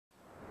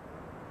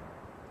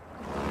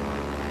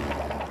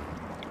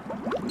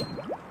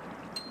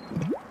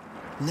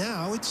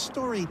Now it's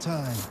story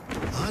time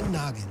on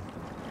Noggin.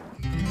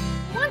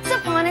 Once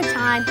upon a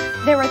time,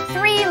 there were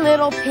 3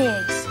 little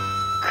pigs.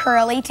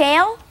 Curly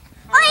tail,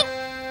 oink,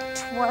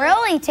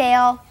 twirly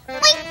tail,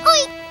 oink,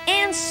 oink,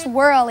 and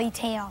swirly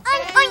tail.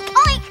 Oink, oink,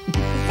 oink.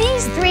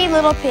 These 3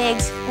 little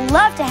pigs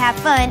loved to have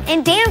fun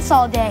and dance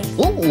all day.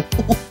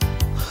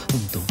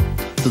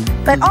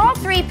 But all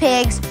 3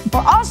 pigs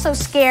were also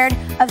scared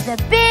of the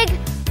big,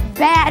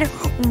 bad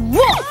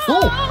wolf.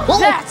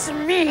 That's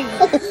me.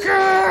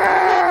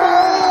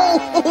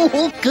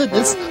 Oh,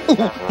 goodness.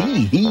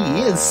 He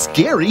is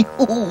scary.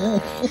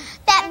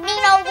 That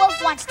mean old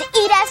wolf wants to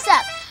eat us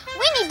up.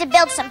 We need to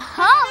build some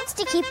homes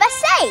to keep us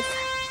safe.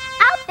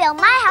 I'll build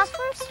my house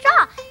from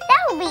straw.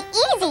 That'll be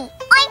easy.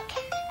 Oink.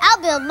 I'll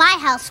build my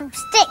house from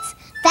sticks.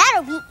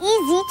 That'll be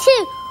easy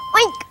too.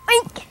 Oink,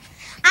 oink.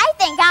 I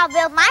think I'll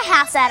build my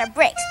house out of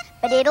bricks,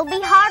 but it'll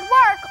be hard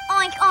work.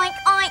 Oink, oink,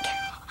 oink.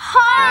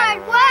 Hard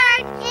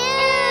work.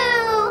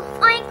 Ew.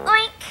 Oink,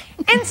 oink.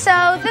 And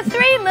so the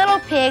 3 little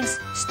pigs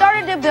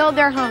started to build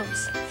their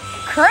homes.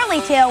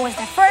 Curly tail was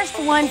the first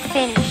one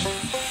finished.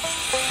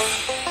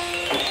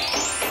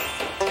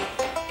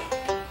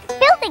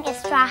 Building a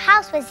straw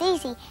house was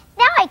easy.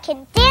 Now I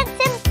can dance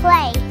and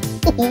play.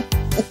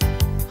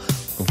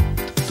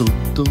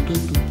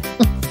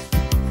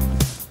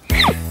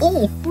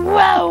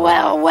 Well,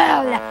 well,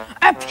 well,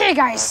 a pig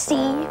I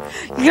see.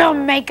 You'll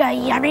make a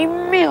yummy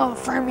meal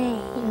for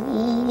me.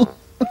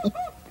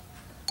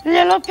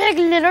 Little pig,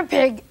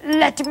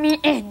 let me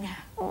in.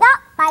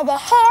 Not by the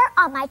hair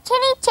on my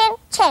chinny chin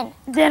chin.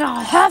 Then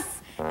I'll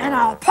huff and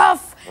I'll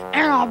puff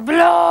and I'll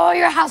blow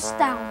your house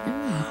down.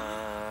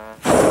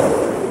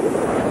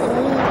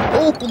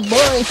 Oh,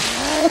 my.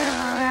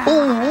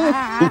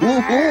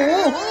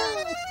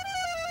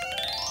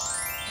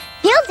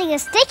 Building a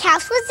stick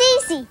house was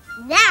easy.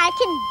 Now I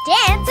can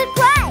dance and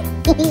play.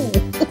 Oh,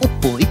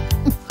 boy.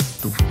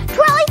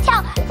 Twirly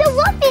tail, the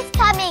wolf is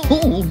coming.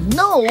 Oh,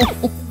 no.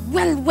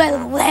 Well,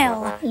 well,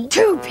 well,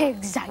 2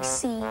 pigs I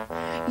see.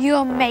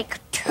 You'll make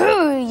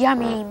 2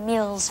 yummy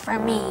meals for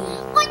me.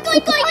 Oink,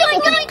 oink, oink,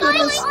 oink, oink,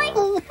 oink,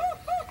 oink.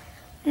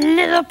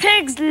 Little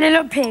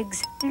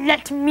pigs,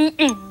 let me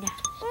in.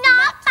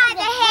 Not by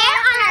the hair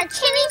on our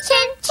chinny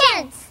chin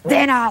chins.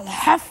 Then I'll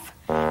huff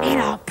and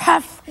I'll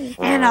puff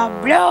and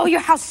I'll blow your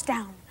house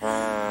down.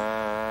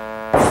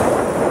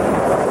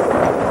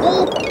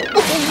 Oh,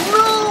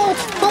 no!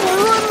 Oh,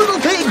 run, little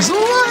pigs, run!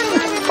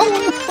 Oh,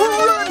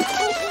 run!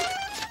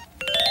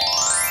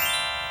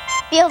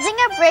 Building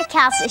a brick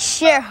house is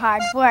sure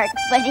hard work,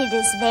 but it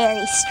is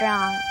very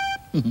strong.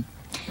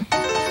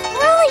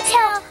 Curly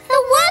tail,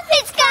 the wolf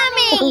is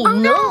coming! Oh,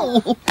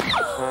 no!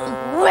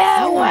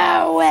 Well,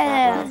 well,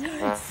 well,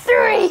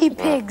 3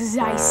 pigs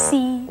I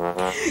see.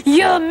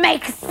 You'll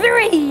make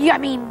 3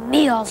 yummy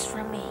meals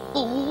for me.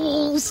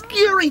 Oh,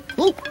 scary!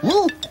 Oh,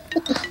 oh.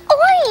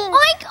 Oink!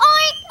 Oink,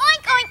 oink,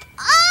 oink, oink,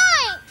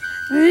 oink!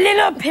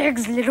 Little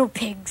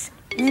pigs,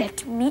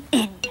 let me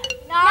in.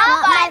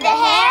 Not by the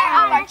hair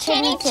on our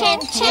chinny chin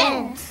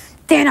chins.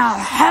 Then I'll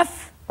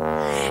huff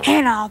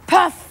and I'll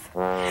puff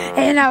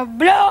and I'll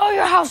blow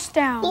your house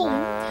down. All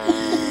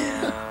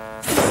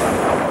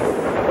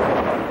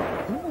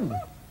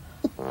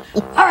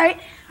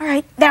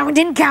right, that one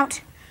didn't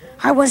count.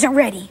 I wasn't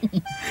ready.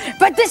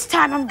 But this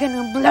time I'm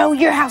gonna blow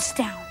your house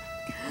down.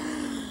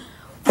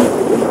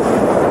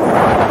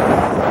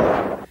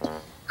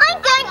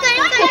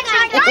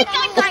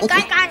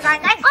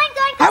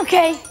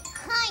 Okay,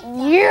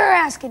 you're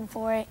asking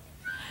for it.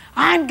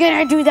 I'm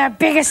gonna do the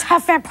biggest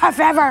huff and puff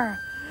ever.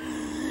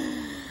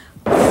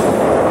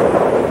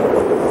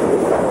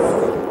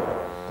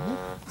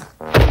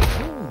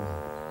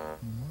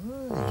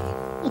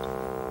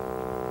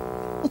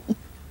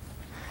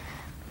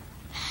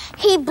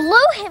 He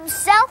blew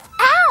himself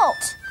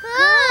out.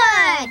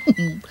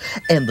 Good.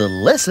 And the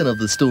lesson of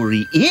the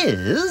story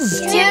is...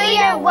 Do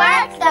your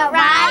work the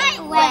right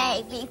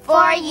way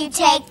before you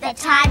take the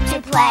time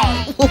to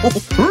play.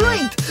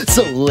 Right,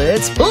 so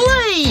let's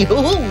play!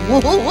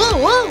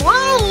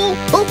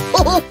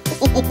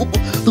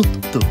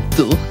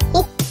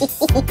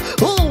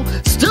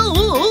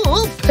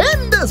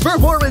 Stupendous's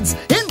performance!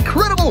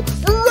 Incredible!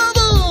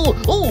 Bravo!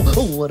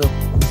 Oh, what a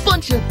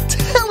bunch of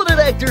talented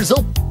actors!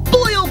 Oh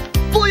boy, oh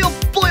boy, oh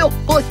boy, oh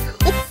boy!